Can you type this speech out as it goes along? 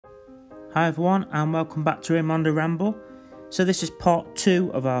Hi everyone and welcome back to RaymondoRamble. So this is part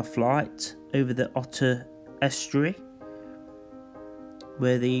 2 of our flight over the Otter estuary,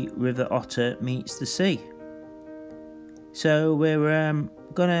 where the River Otter meets the sea. So we're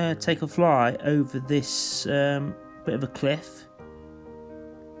gonna take a fly over this bit of a cliff.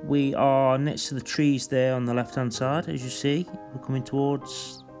 We are next to the trees there on the left hand side, as you see. We're coming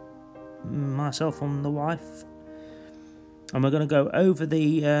towards myself and the wife. And we're going to go over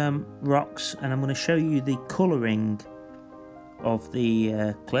the rocks, and I'm going to show you the colouring of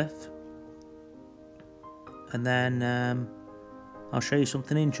the cliff, and then I'll show you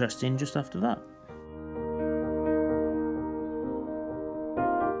something interesting just after that.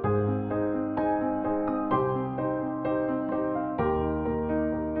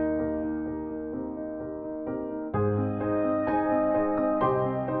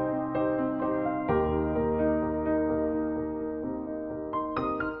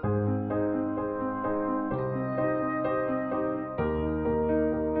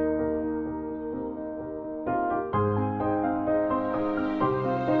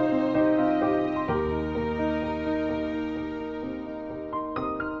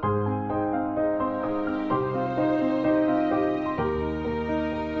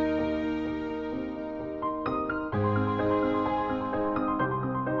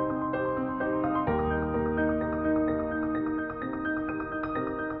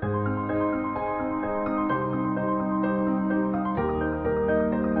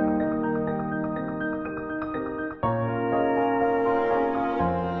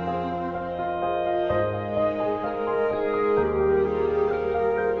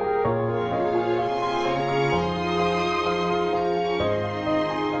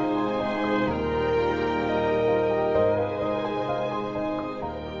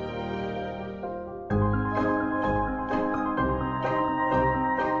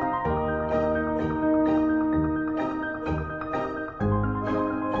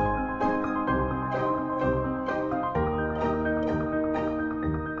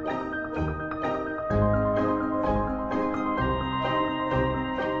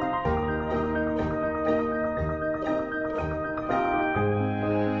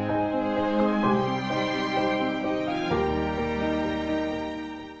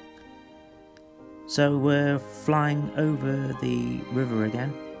 So we're flying over the river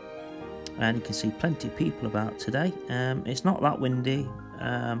again, and you can see plenty of people about today. It's not that windy.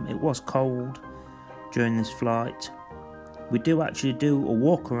 It was cold during this flight. We do actually do a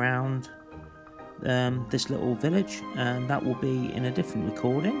walk around this little village, and that will be in a different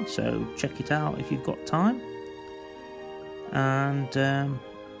recording, so check it out if you've got time. And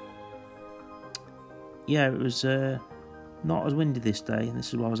yeah, it was not as windy this day, and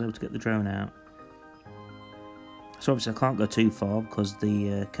this is why I was able to get the drone out. So obviously I can't go too far because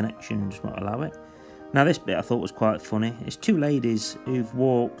the connection does not allow it. Now this bit I thought was quite funny. It's two ladies who've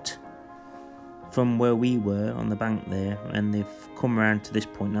walked from where we were on the bank there, and they've come around to this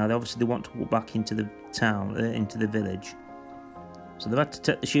point. Now they want to walk back into the town, into the village. So they've had to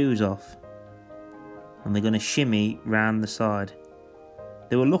take the shoes off, and they're going to shimmy round the side.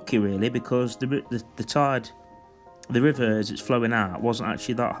 They were lucky really, because the tide, the river as it's flowing out, wasn't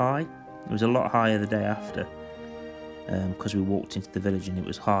actually that high. It was a lot higher the day after. Because we walked into the village and it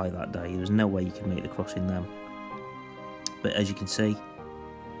was high that day. There was no way you could make the crossing then. But as you can see,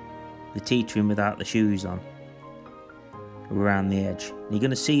 the teetering without the shoes on around the edge. And you're going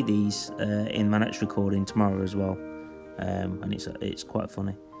to see these in my next recording tomorrow as well, and it's quite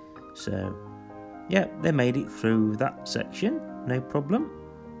funny. So yeah, they made it through that section, no problem.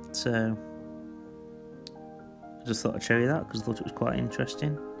 So I just thought I'd show you that because I thought it was quite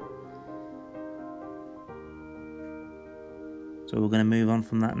interesting. So we're going to move on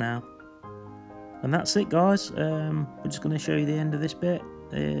from that now. And that's it, guys. We're just going to show you the end of this bit,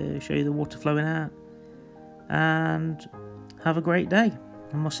 show you the water flowing out, and have a great day.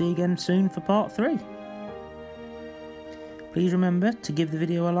 And we'll see you again soon for part 3. Please remember to give the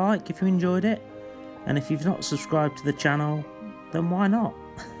video a like if you enjoyed it. And if you've not subscribed to the channel, then why not?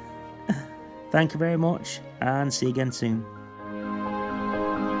 Thank you very much, and see you again soon.